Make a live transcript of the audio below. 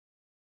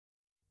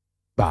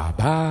Ba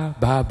ba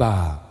ba ba.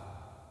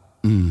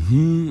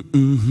 Mhm,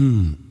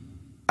 mhm.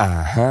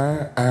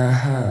 Aha,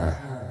 aha.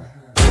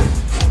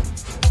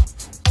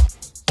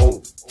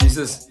 Oh,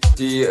 dieses,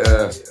 die.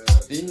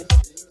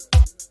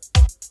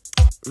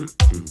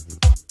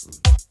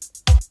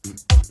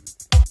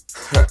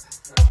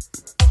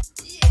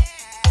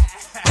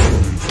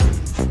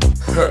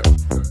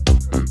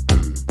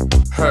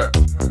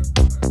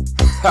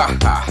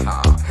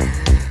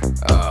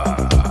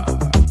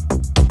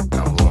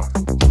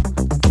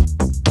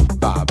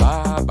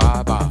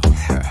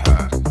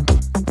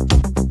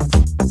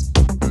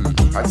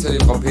 Kannst du die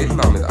Trompeten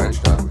mal mit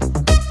einstarten?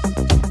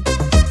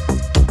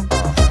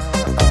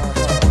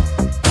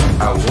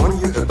 I warn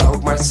you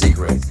about my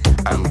secret.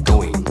 I'm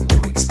going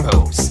to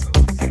expose.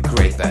 I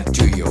create that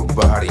to your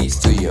bodies,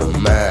 to your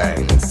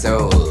mind and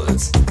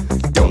souls.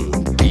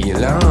 Don't be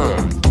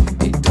alarmed.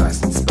 It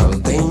doesn't spell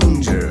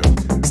danger.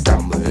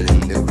 Stumble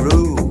in the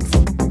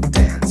groove.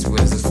 Dance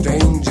with a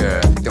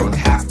stranger. Don't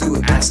have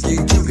to ask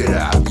you to get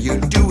up. You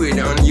do it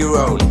on your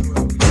own.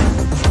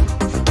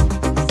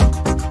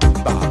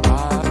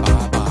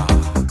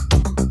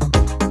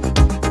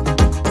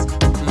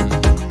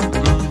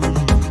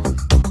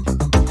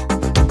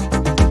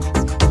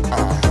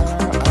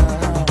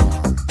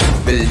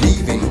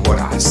 Believing what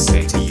I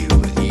say to you,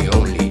 the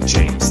only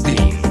James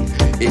Dean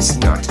is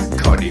not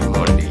Coati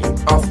Mundi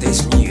of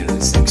this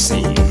music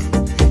scene.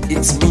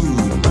 It's me,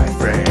 my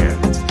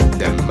friend,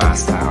 the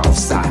master of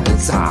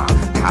salsa.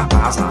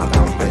 Cabasa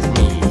down with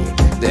me.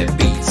 The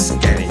beat's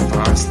getting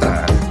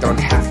faster. Don't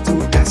have to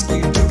ask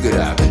you to get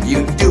up.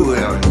 You do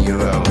it on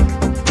your own.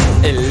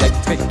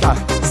 Electrica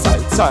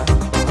Salsa.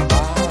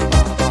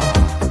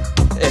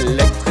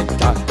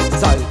 Electrica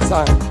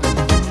Salsa.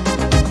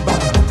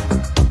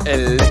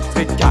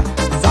 Electrica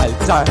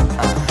Salsa.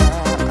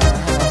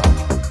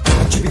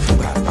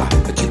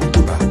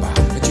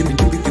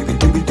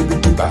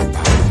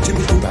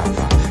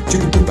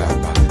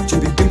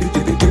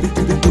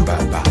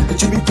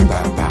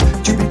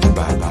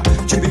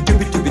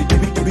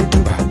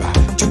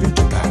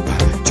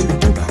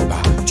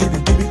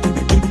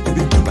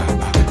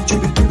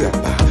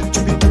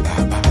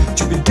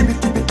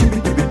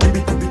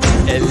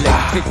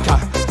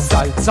 Electrica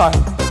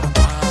Salsa.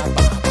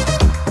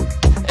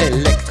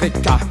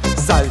 Electrica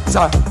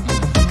Salsa.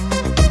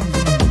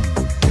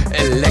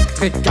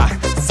 Electrica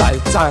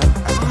Salsa.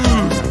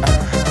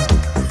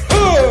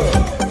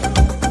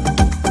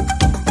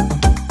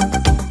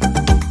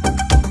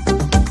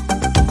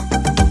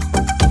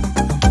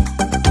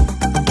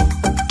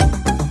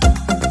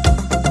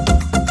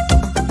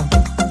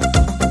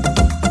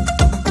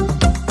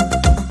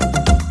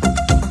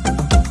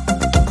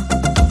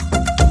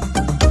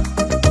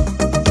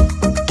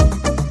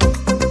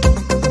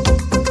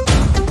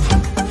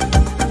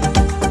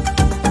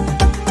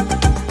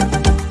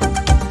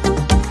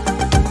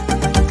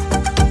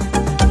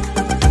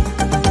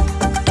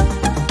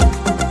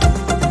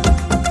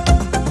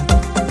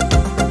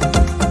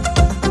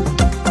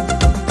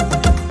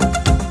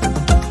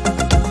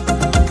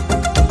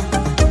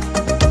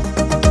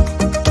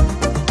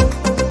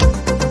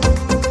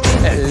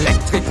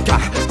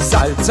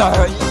 Salsa,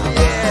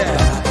 yeah.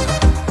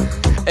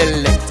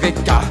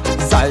 Electrica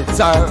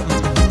Salsa.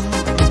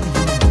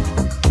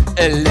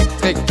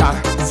 Electrica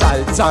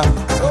Salsa.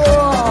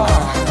 Oh.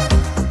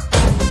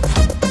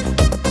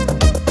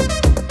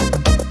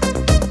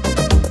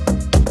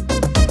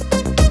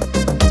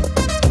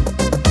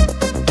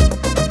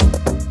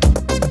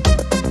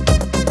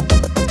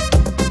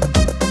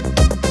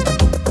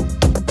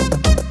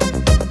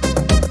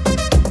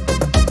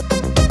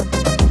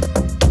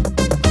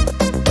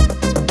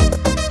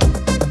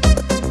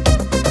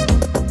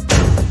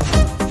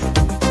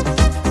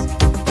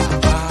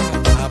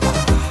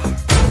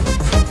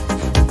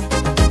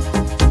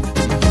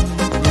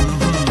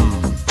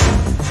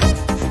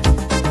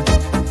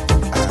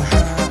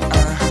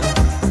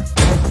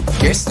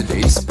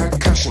 Yesterday's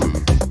percussion,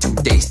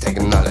 today's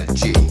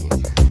technology.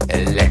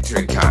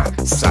 Electrica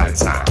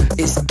Salsa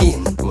is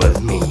in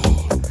with me.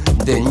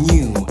 The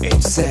new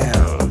age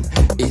sound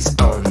is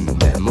on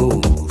the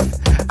move.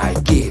 I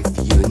give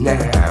you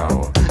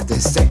now the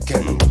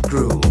second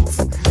groove.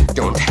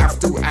 Don't have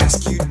to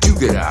ask you to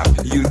get up,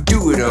 you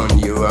do it on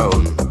your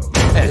own.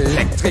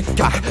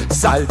 Electrica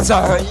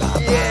Salsa,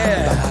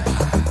 yeah.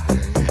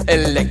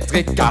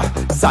 Electrica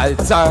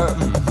Salsa.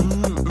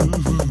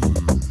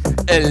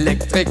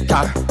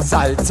 Electrica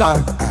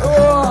Salsa.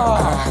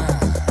 Oh.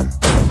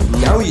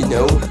 Now you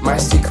know my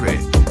secret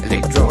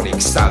electronic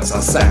salsa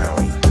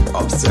sound.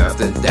 Observe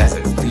the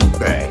desert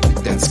feedback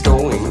that's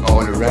going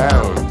all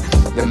around.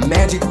 The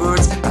magic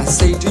words I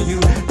say to you,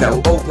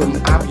 now open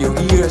up your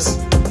ears.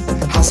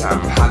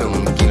 Hasam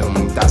halum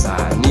gilum dasa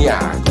nia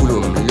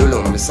gulum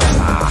lulum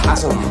sasa.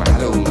 Hasum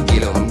halum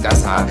gilum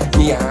dasa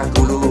nia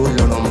gulum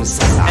lulum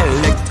sasa.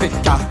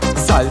 Electrica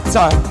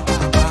Salsa.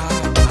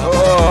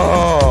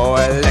 Oh,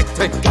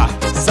 Electrica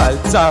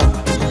Salsa,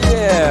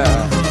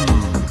 yeah.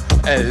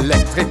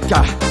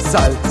 Electrica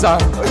Salsa,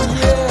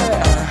 yeah.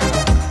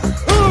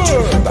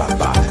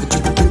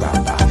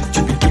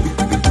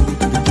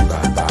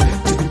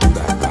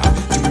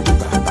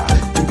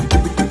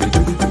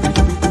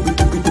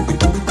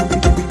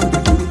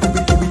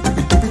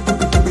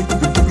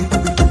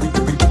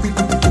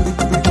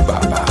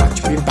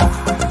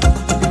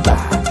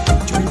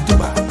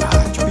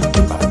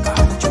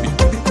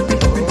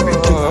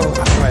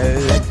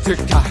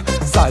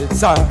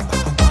 Salsa.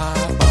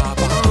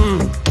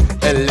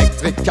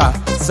 Electrica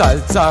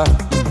Salsa.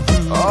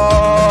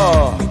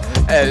 Oh,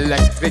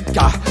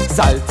 Electrica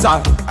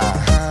Salsa.